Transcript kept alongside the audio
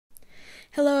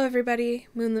Hello everybody,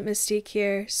 Moonlit Mystique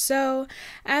here. So,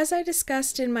 as I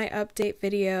discussed in my update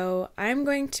video, I'm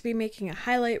going to be making a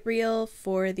highlight reel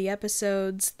for the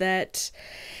episodes that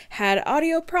had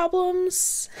audio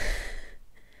problems.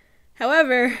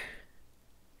 However,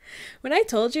 when I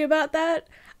told you about that,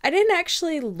 I didn't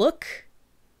actually look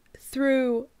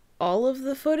through all of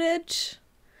the footage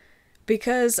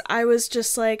because I was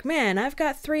just like, man, I've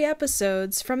got 3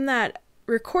 episodes from that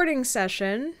recording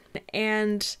session,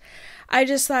 and I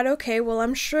just thought, okay, well,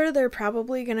 I'm sure they're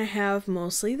probably going to have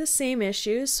mostly the same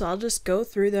issues, so I'll just go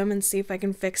through them and see if I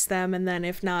can fix them, and then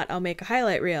if not, I'll make a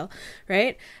highlight reel,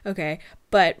 right? Okay,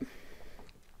 but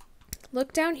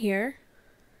look down here.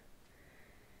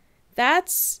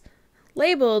 That's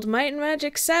labeled Might and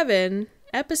Magic 7,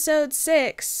 Episode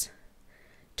 6,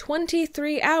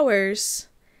 23 hours,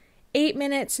 8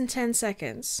 minutes and 10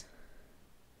 seconds.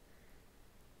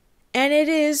 And it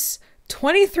is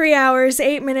 23 hours,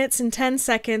 8 minutes, and 10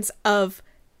 seconds of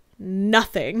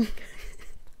nothing.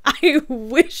 I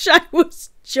wish I was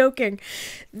joking.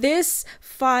 This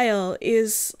file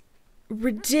is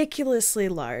ridiculously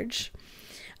large.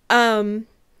 And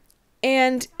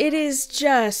it is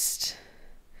just...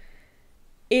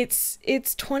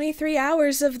 It's 23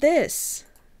 hours of this.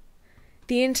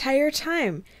 The entire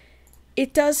time.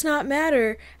 It does not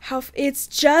matter how... It's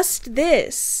just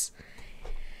this.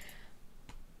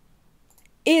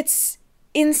 It's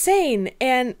insane,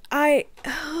 and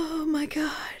oh my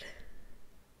god.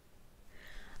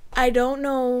 I don't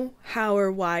know how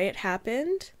or why it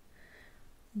happened,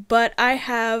 but I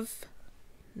have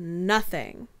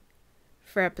nothing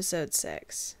for episode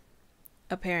 6,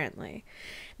 apparently.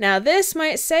 Now, this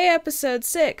might say episode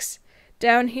 6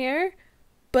 down here,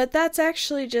 but that's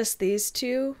actually just these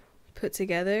two put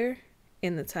together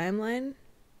in the timeline.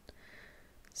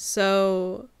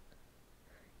 So,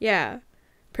 yeah.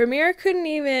 Premiere couldn't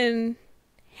even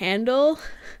handle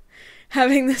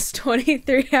having this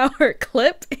 23-hour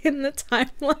clip in the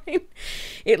timeline.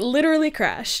 It literally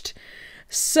crashed.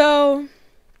 So,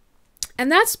 and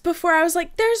that's before I was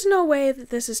like, there's no way that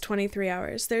this is 23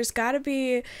 hours. There's gotta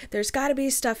be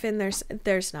stuff in there.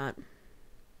 There's not.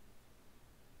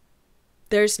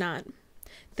 There's not.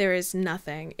 There is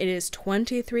nothing. It is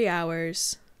 23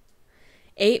 hours,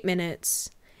 8 minutes,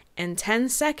 and 10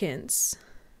 seconds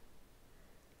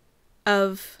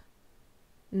of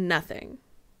nothing.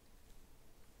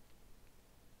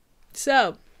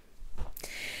 So,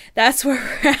 that's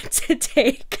where we're at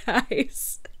today,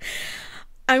 guys.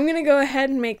 I'm gonna go ahead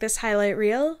and make this highlight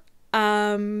reel.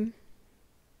 I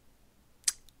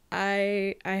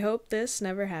hope this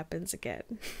never happens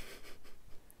again.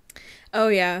 Oh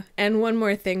yeah, and one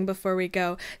more thing before we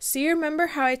go. So you remember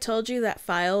how I told you that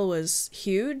file was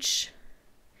huge?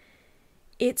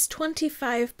 It's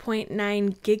 25.9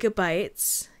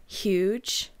 gigabytes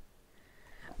huge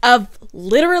of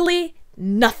literally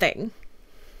nothing.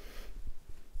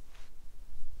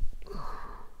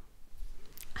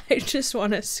 I just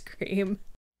want to scream.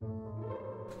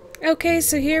 Okay,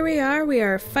 so here we are. We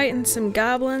are fighting some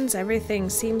goblins. Everything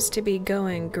seems to be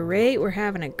going great. We're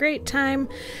having a great time.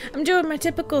 I'm doing my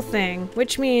typical thing,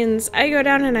 which means I go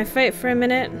down and I fight for a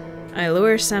minute. I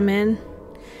lure some in.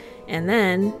 And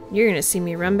then you're gonna see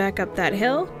me run back up that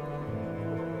hill.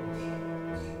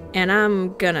 And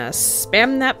I'm gonna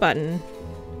spam that button.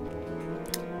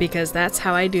 Because that's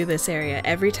how I do this area.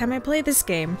 Every time I play this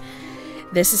game,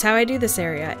 this is how I do this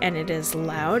area. And it is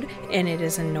loud, and it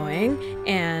is annoying,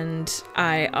 and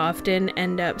I often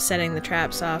end up setting the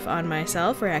traps off on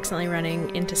myself or accidentally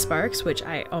running into sparks, which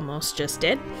I almost just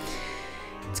did.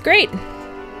 It's great!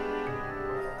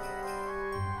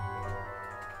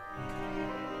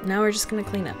 Now we're just gonna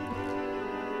clean up.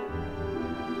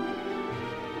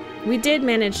 We did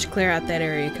manage to clear out that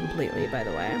area completely, by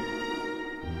the way.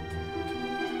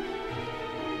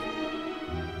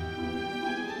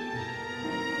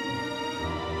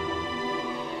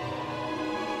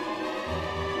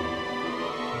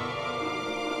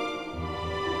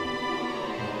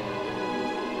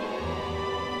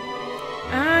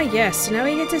 Yes, so now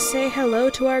we get to say hello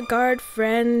to our guard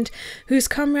friend, whose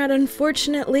comrade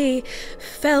unfortunately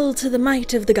fell to the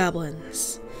might of the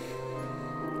goblins.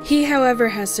 He, however,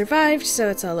 has survived, so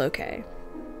it's all okay.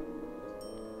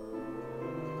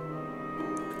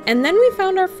 And then we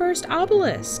found our first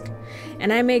obelisk,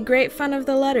 and I made great fun of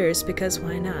the letters, because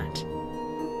why not?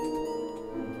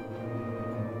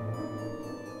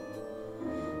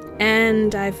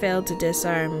 And I failed to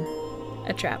disarm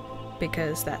a trap.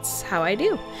 Because that's how I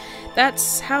do.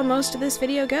 That's how most of this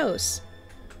video goes.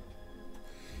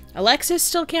 Alexis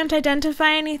still can't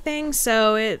identify anything,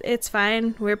 so it's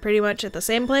fine. We're pretty much at the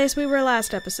same place we were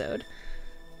last episode.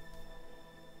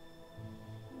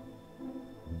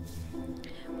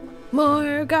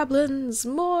 More goblins,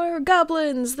 more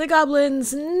goblins. The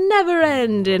goblins never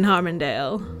end in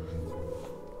Harmondale.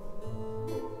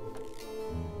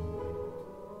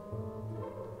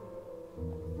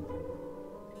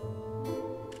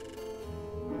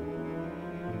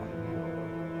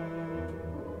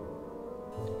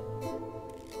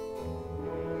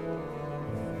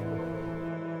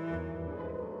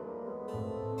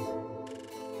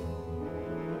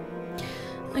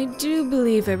 I do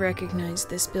believe I recognize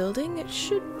this building. It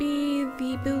should be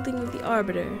the building of the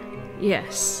Arbiter.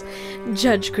 Yes,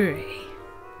 Judge Grey.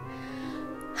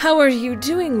 How are you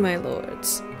doing, my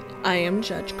lords? I am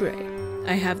Judge Grey.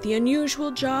 I have the unusual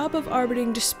job of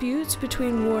arbitering disputes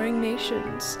between warring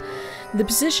nations. The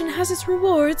position has its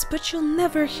rewards, but you'll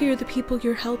never hear the people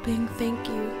you're helping thank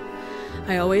you.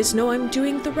 I always know I'm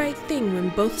doing the right thing when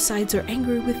both sides are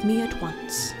angry with me at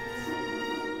once.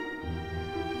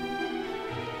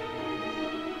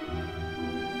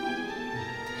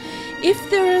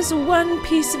 If there is one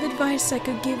piece of advice I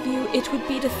could give you, it would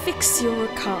be to fix your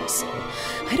castle.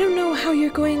 I don't know how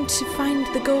you're going to find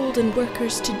the gold and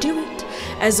workers to do it,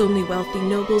 as only wealthy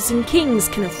nobles and kings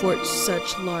can afford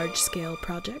such large-scale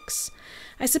projects.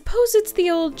 I suppose it's the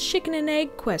old chicken and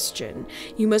egg question.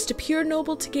 You must appear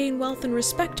noble to gain wealth and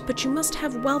respect, but you must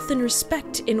have wealth and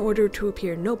respect in order to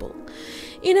appear noble.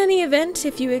 In any event,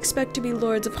 if you expect to be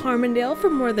lords of Harmondale for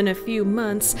more than a few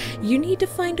months, you need to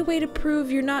find a way to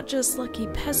prove you're not just lucky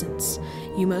peasants.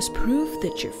 You must prove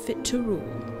that you're fit to rule.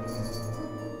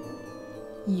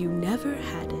 You never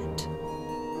had it.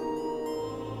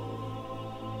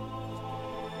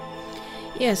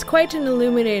 Yes, quite an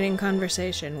illuminating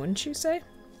conversation, wouldn't you say?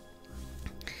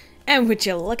 And would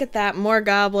you look at that, more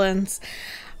goblins.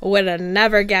 Would have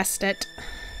never guessed it.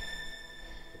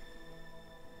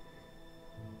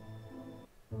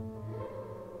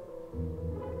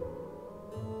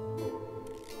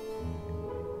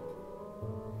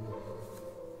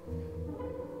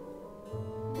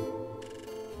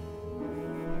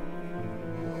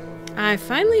 I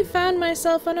finally found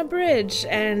myself on a bridge,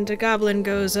 and a goblin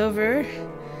goes over.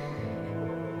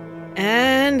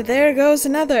 And there goes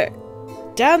another.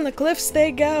 Down the cliffs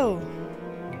they go.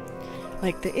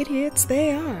 Like the idiots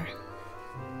they are.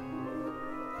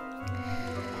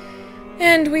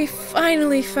 And we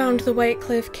finally found the White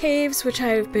Cliff Caves, which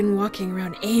I've been walking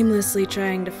around aimlessly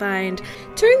trying to find.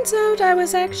 Turns out I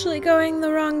was actually going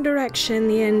the wrong direction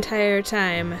the entire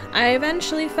time. I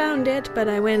eventually found it, but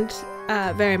I went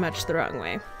very much the wrong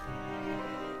way.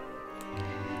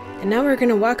 And now we're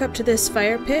gonna walk up to this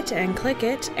fire pit and click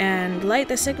it and light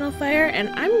the signal fire, and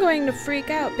I'm going to freak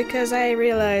out because I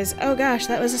realize, oh gosh,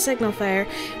 that was a signal fire,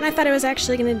 and I thought it was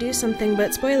actually gonna do something,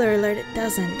 but spoiler alert, it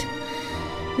doesn't.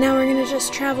 Now we're gonna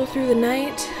just travel through the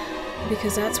night,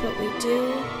 because that's what we do.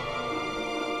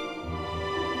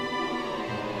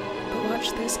 But watch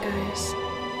this, guys.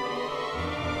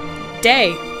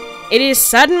 Day! It is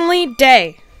suddenly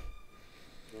day!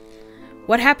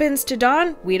 What happens to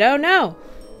dawn? We don't know.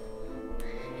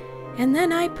 And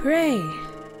then I pray,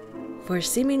 for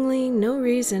seemingly no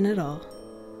reason at all.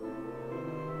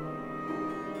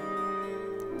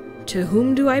 To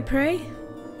whom do I pray?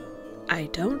 I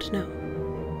don't know.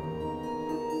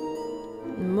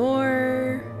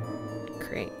 More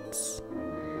crates.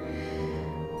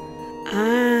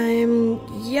 I'm,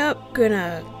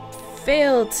 gonna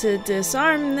fail to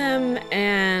disarm them,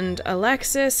 and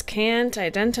Alexis can't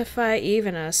identify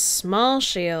even a small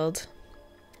shield.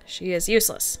 She is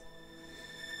useless.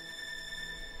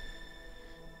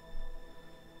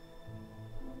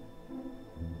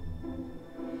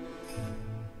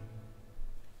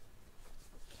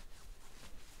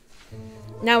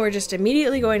 Now we're just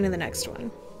immediately going to the next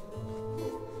one.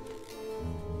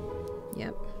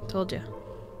 Yep, told you.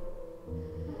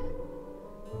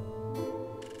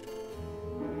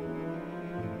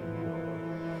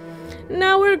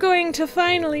 Now we're going to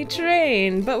finally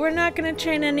train, but we're not going to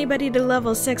train anybody to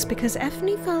level 6 because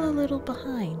Effie fell a little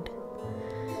behind.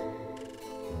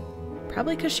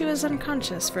 Probably because she was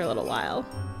unconscious for a little while.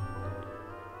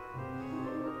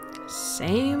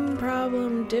 Same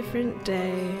problem, different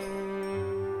day.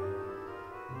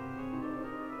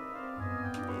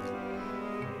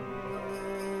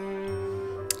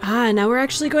 Ah, now we're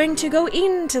actually going to go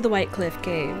into the White Cliff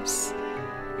Caves.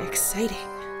 Exciting.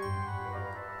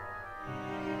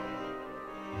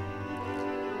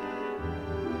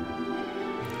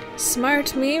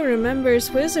 Smart me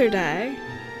remembers Wizard Eye.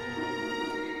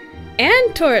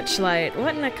 And Torchlight.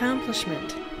 What an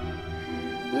accomplishment.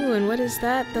 Ooh, and what is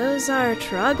that? Those are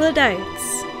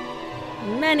troglodytes.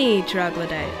 Many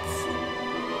troglodytes.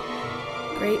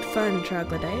 Great fun,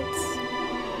 troglodytes.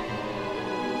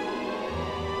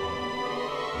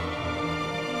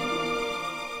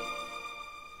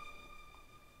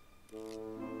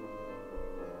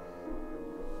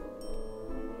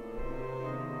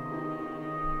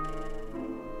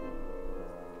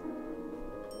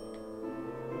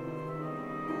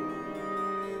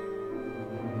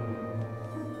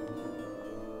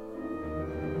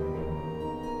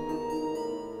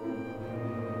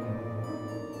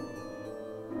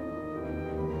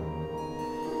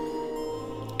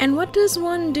 And what does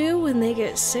one do when they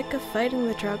get sick of fighting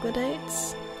the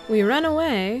troglodytes? We run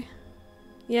away.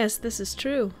 Yes, this is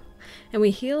true. And we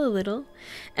heal a little.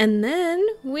 And then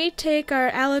we take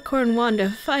our alicorn wand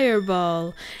of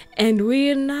fireball and we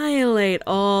annihilate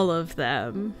all of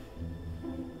them.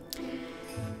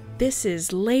 This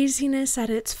is laziness at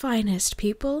its finest,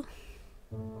 people.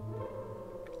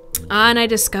 Ah, and I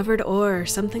discovered ore,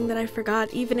 something that I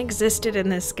forgot even existed in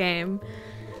this game.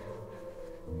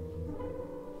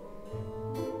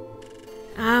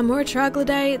 Ah, more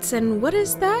troglodytes, and what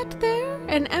is that there?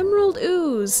 An emerald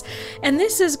ooze. And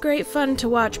this is great fun to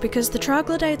watch because the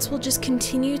troglodytes will just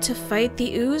continue to fight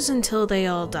the ooze until they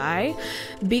all die,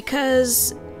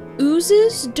 because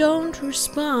oozes don't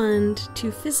respond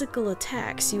to physical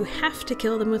attacks. You have to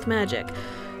kill them with magic.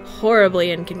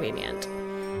 Horribly inconvenient.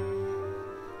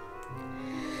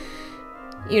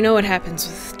 You know what happens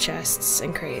with chests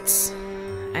and crates.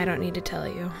 I don't need to tell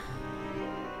you.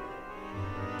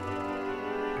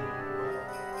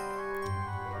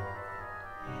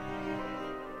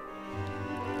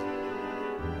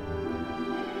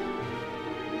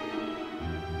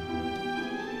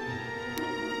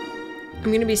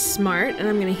 I'm gonna be smart, and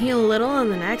I'm gonna heal a little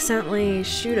and then accidentally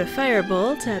shoot a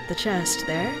firebolt at the chest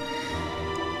there.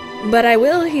 But I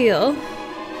will heal.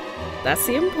 That's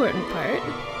the important part.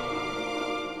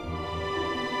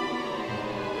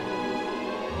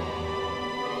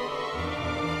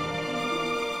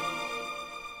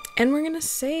 And we're gonna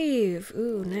save.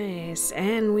 Ooh, nice.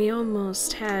 And we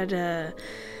almost had a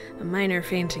minor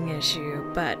fainting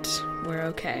issue, but we're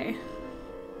okay.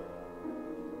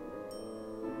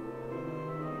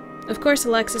 Of course,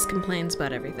 Alexis complains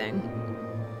about everything.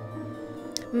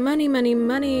 Money, money,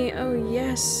 money. Oh,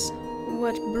 yes.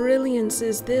 What brilliance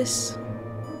is this?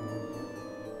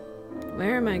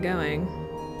 Where am I going?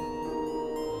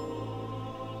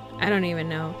 I don't even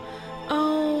know.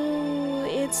 Oh,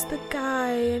 it's the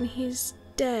guy, and he's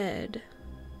dead.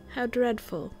 How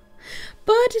dreadful.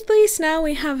 But at least now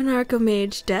we have an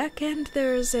Archomage deck, and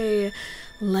there's a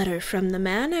letter from the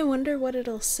man. I wonder what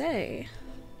it'll say.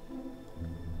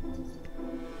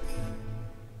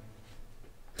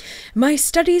 My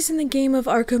studies in the game of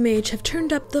Archomage have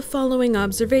turned up the following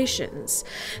observations.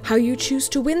 How you choose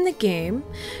to win the game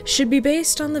should be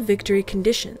based on the victory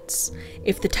conditions.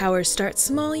 If the towers start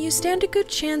small, you stand a good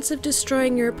chance of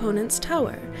destroying your opponent's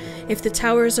tower. If the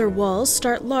towers or walls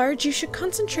start large, you should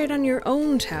concentrate on your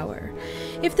own tower.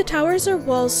 If the towers or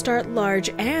walls start large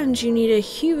and you need a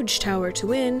huge tower to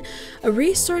win, a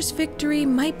resource victory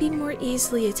might be more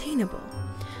easily attainable.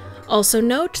 Also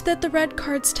note that the red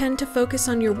cards tend to focus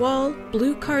on your wall,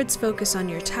 blue cards focus on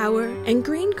your tower, and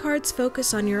green cards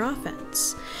focus on your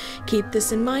offense. Keep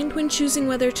this in mind when choosing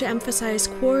whether to emphasize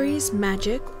quarries,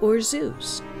 magic, or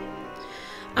zoos.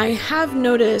 I have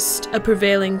noticed a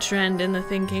prevailing trend in the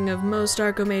thinking of most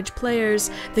Archomage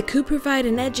players that could provide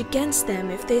an edge against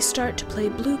them if they start to play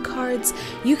blue cards.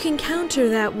 You can counter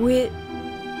that with...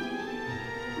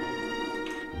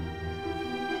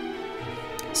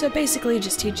 So it basically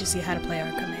just teaches you how to play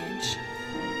Archomage.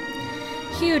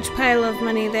 Huge pile of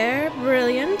money there.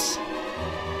 Brilliant.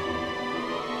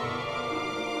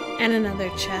 And another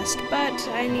chest, but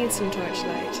I need some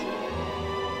torchlight.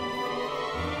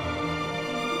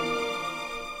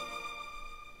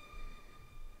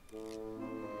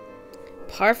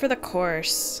 Par for the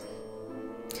course.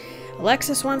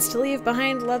 Alexis wants to leave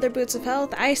behind leather boots of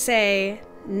health. I say,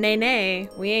 nay, nay,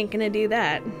 we ain't gonna do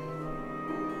that.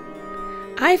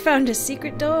 I found a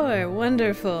secret door.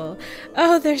 Wonderful.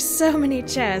 Oh, there's so many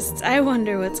chests. I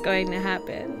wonder what's going to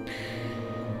happen.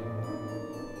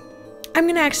 I'm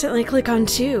gonna accidentally click on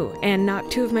 2 and knock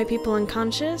 2 of my people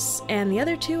unconscious, and the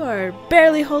other 2 are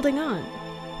barely holding on.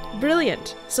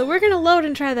 Brilliant. So we're gonna load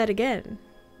and try that again.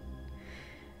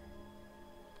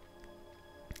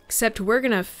 Except we're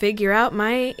gonna figure out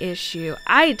my issue.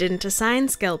 I didn't assign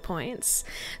skill points.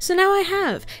 So now I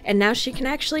have, and now she can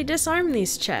actually disarm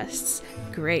these chests.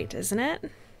 Great, isn't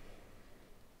it?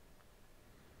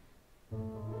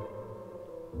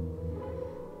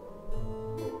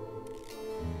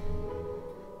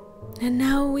 And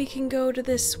now we can go to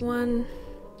this one.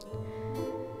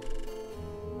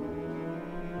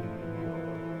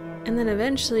 And then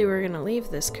eventually we're gonna leave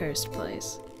this cursed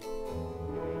place.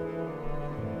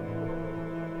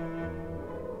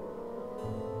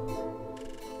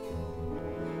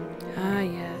 Ah,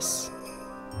 yes.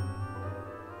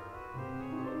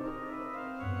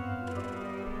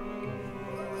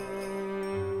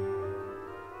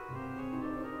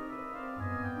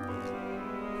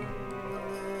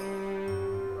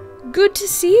 Good to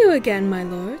see you again, my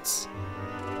lords.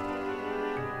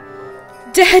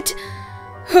 Dead!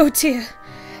 Oh dear.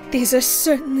 These are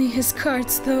certainly his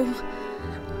cards, though.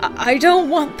 I don't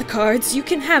want the cards. You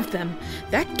can have them.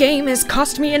 That game has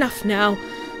cost me enough now.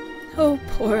 Oh,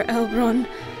 poor Elbron.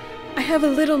 I have a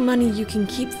little money you can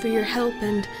keep for your help,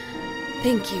 and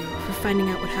thank you for finding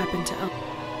out what happened to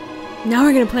Elbron. Now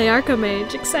we're gonna play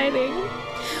Archomage. Exciting!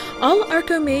 All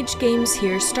Archomage games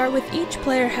here start with each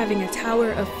player having a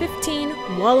tower of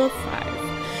 15, wall of 5.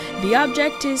 The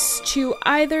object is to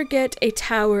either get a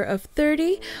tower of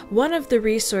 30, one of the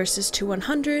resources to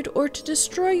 100, or to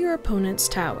destroy your opponent's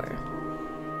tower.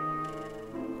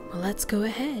 Well, let's go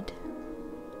ahead.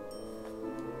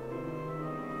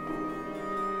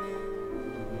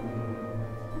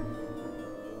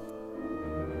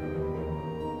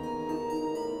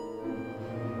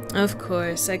 Of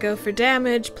course, I go for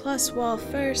damage plus wall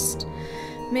first.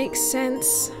 Makes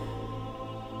sense.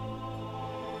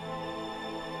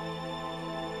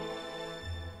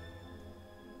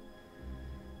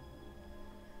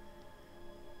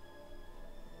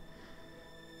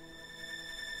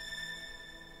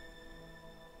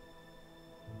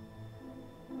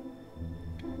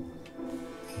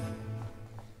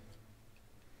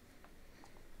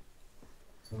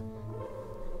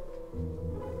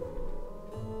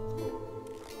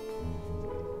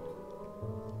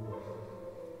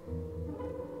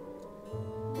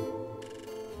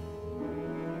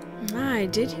 I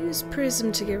did use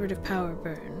Prism to get rid of Power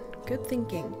Burn. Good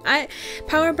thinking.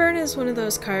 Power Burn is one of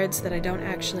those cards that I don't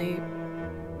actually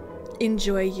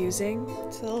enjoy using.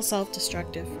 It's a little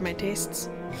self-destructive for my tastes.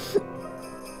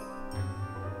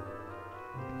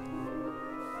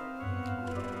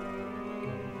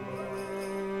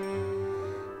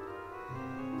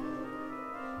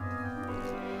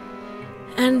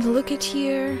 And look at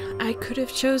here, I could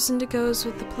have chosen to go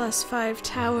with the +5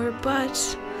 tower,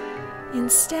 but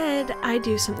instead, I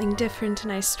do something different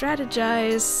and I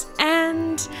strategize,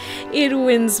 and it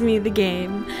wins me the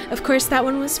game. Of course, that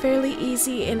one was fairly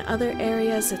easy. In other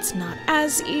areas, it's not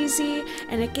as easy,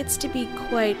 and it gets to be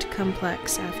quite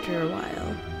complex after a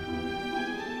while.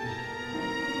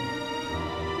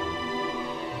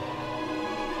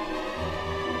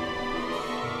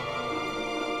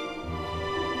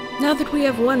 Now that we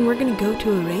have won, we're gonna go to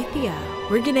Arathia.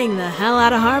 We're getting the hell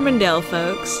out of Harmondale,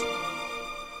 folks.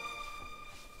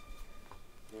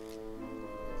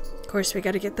 Of course, we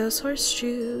gotta get those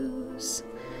horseshoes.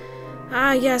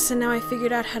 Ah, yes, and now I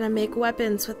figured out how to make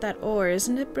weapons with that ore.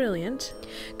 Isn't it brilliant?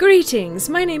 Greetings,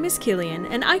 my name is Killian,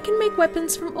 and I can make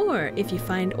weapons from ore. If you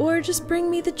find ore, just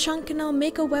bring me the chunk and I'll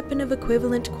make a weapon of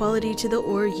equivalent quality to the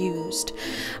ore used.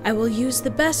 I will use the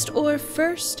best ore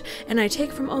first, and I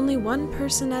take from only one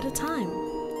person at a time.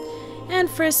 And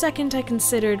for a second I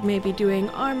considered maybe doing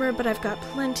armor, but I've got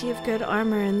plenty of good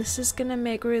armor, and this is gonna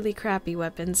make really crappy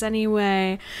weapons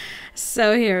anyway.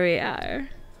 So here we are.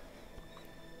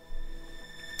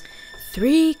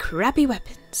 3 crappy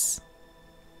weapons.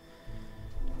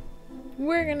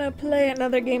 We're gonna play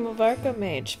another game of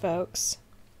Archomage, folks.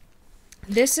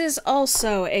 This is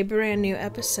also a brand new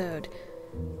episode.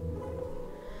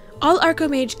 All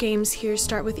Archomage games here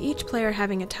start with each player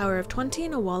having a tower of 20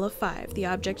 and a wall of 5. The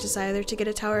object is either to get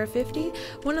a tower of 50,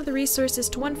 one of the resources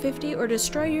to 150, or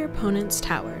destroy your opponent's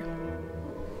tower.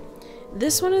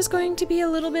 This one is going to be a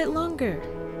little bit longer.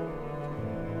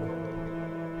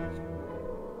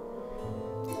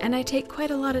 And I take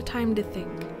quite a lot of time to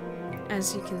think,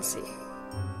 as you can see.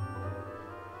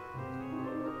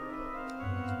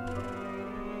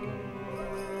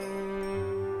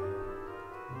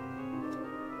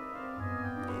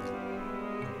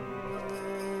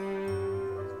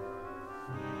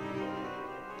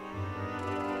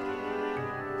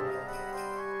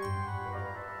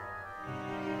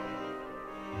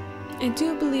 I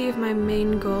do believe my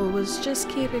main goal was just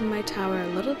keeping my tower a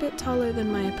little bit taller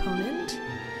than my opponent,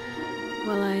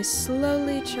 while I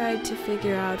slowly tried to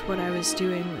figure out what I was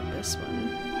doing with this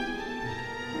one.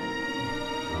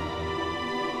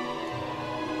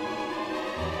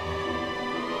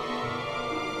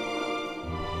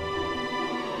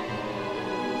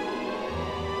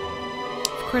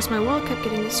 Of course, my wall kept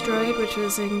getting destroyed, which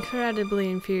was incredibly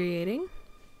infuriating.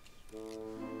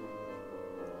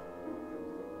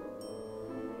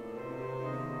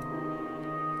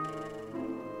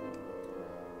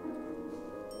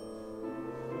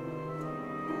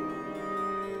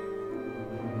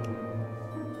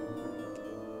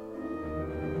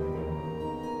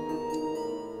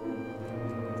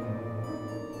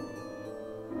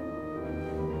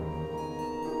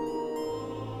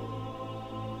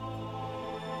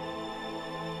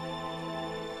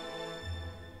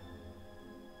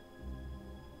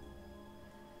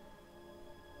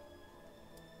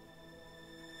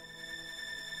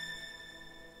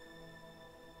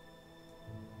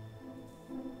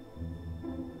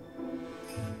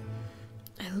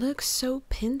 look so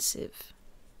pensive.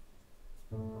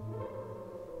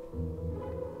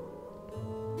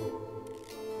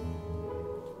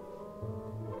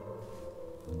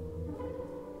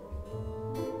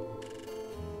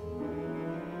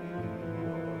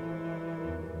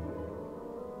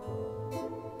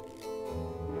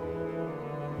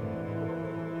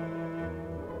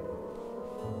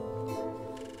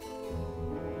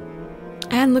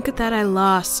 And look at that, I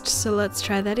lost, so let's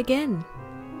try that again.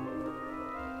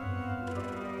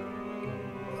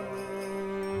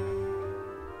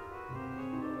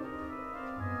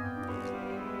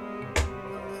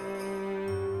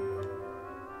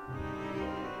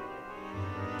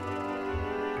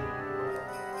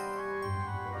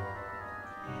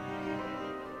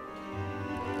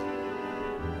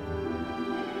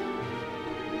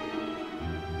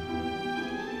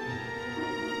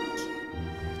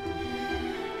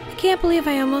 I can't believe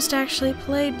I almost actually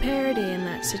played parody in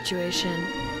that situation.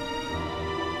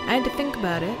 I had to think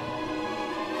about it.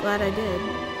 Glad I did.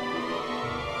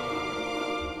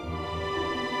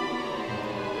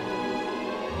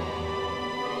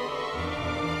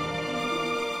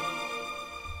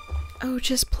 Oh,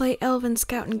 just play Elven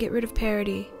Scout and get rid of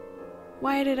parody.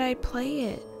 Why did I play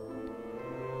it?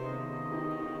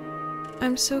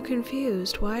 I'm so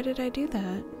confused. Why did I do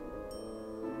that?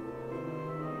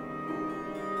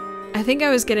 I think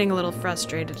I was getting a little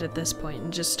frustrated at this point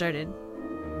and just started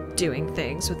doing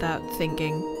things without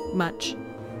thinking much.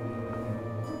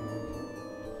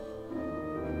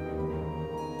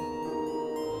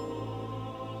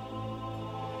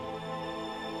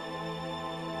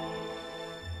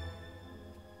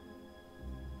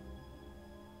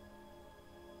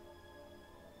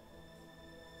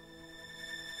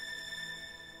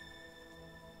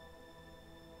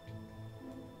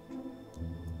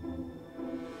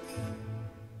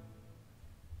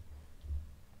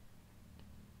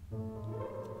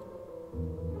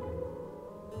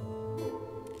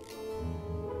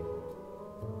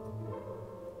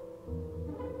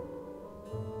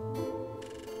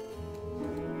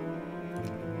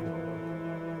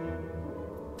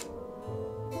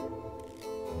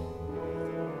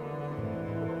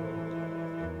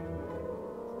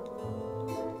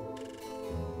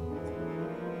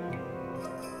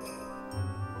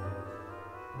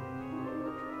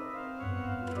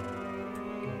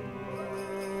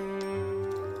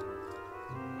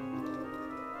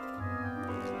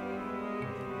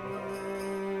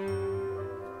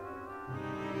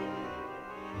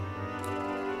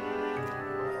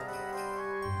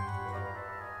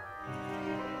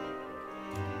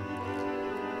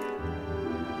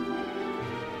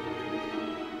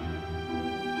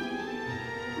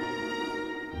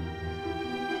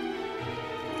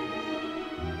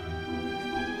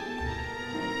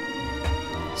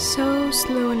 So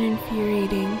slow and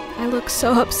infuriating. I look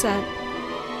so upset.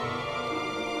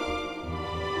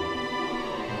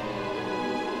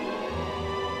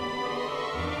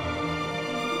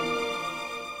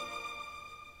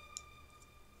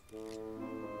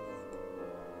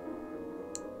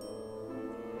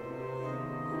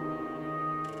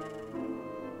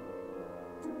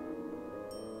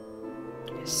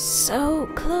 So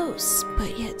close,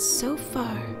 but yet so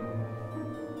far.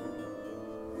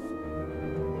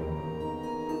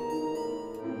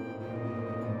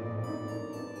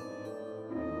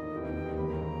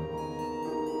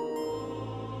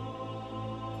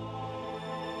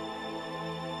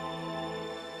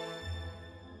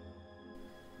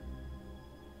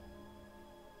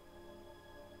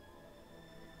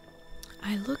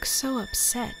 I look so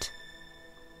upset.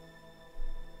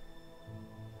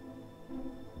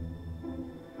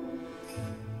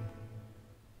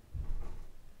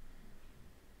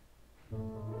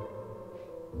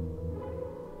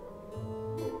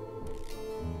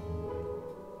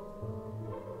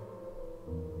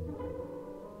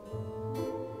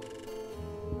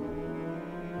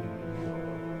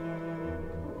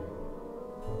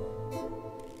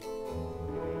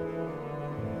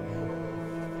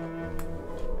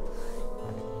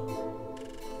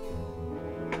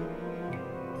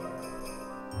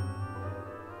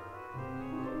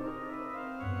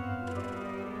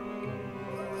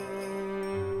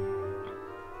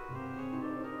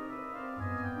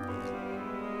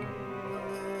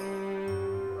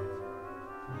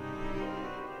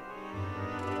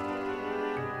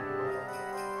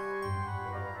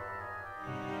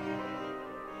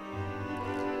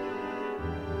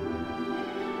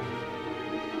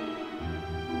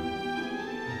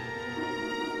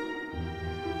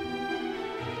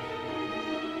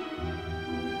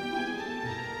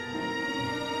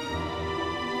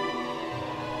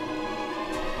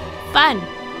 Fun!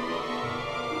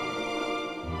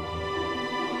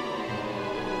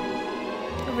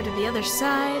 other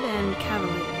side and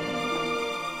cavalier.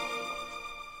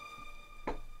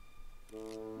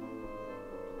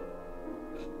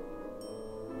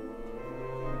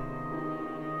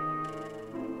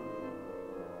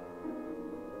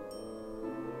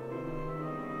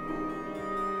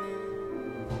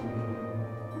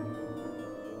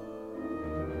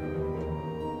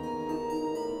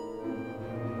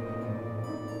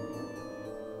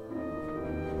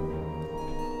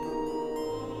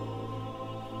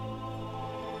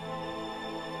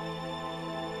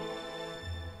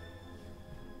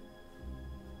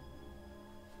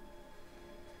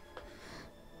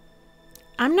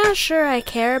 I'm not sure I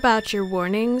care about your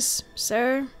warnings,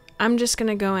 sir. I'm just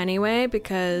gonna go anyway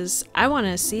because I want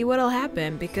to see what'll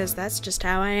happen because that's just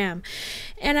how I am.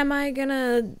 And am I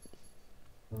gonna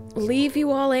leave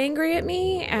you all angry at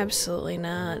me? Absolutely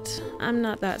not. I'm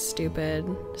not that stupid.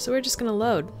 So we're just gonna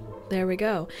load. There we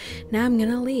go. Now I'm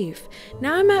gonna leave.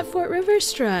 Now I'm at Fort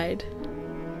Riverstride.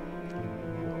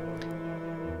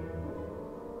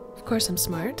 Of course I'm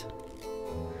smart.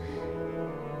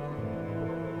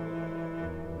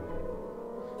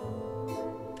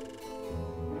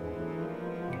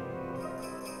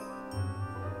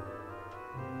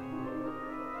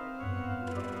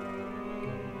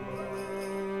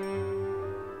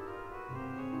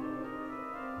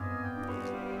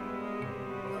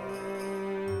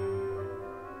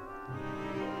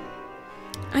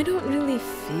 I don't really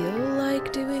feel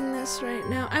like doing this right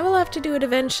now. I will have to do it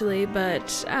eventually, but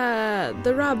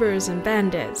the robbers and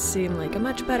bandits seem like a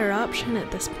much better option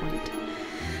at this point.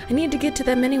 I need to get to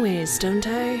them anyways, don't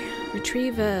I?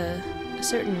 Retrieve a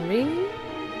certain ring,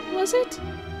 was it?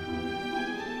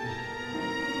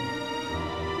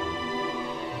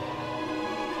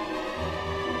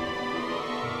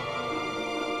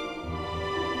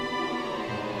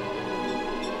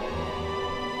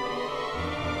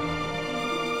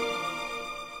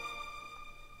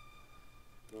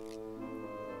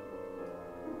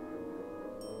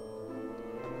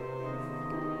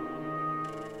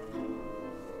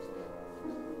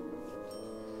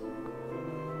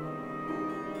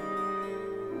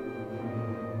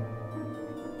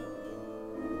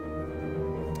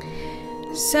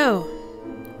 So,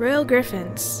 Royal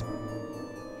Griffins.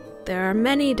 There are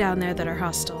many down there that are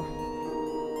hostile.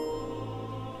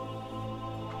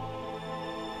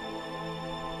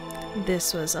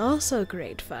 This was also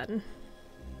great fun.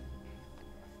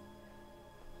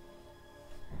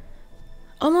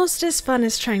 Almost as fun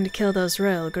as trying to kill those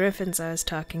Royal Griffins I was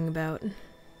talking about.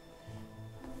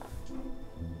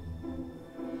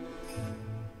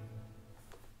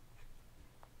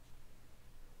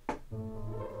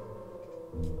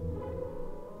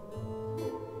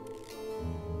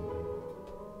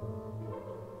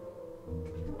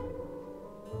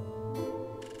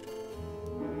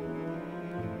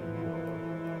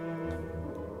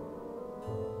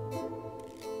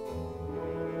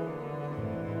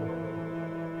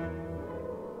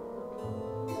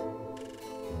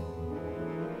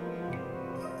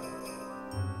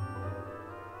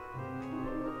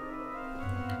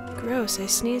 Gross, I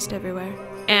sneezed everywhere.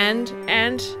 And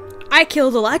I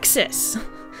killed Alexis!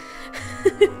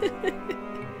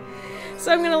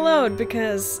 So I'm gonna load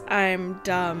because I'm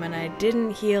dumb and I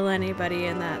didn't heal anybody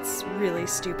and that's really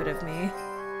stupid of me.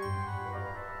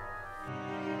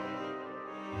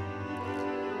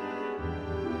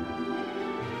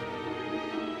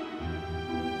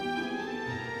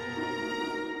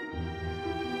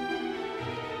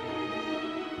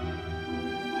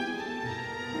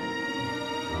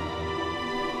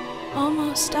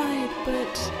 Almost died,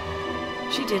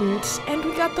 but she didn't. And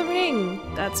we got the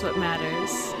ring. That's what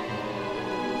matters.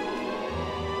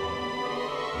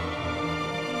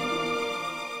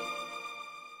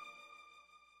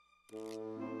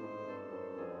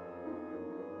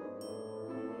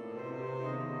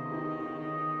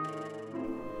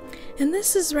 And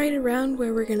this is right around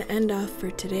where we're going to end off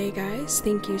for today, guys.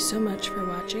 Thank you so much for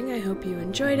watching. I hope you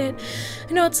enjoyed it.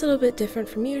 I know it's a little bit different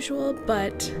from usual,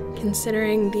 but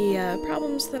considering the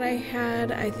problems that I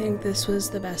had, I think this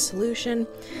was the best solution.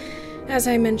 As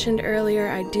I mentioned earlier,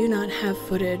 I do not have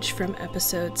footage from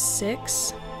episode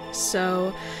 6,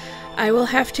 so I will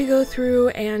have to go through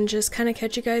and just kind of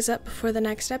catch you guys up before the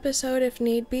next episode if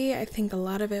need be. I think a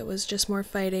lot of it was just more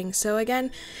fighting. So again,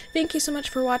 thank you so much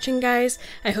for watching, guys.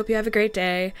 I hope you have a great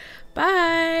day.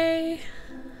 Bye!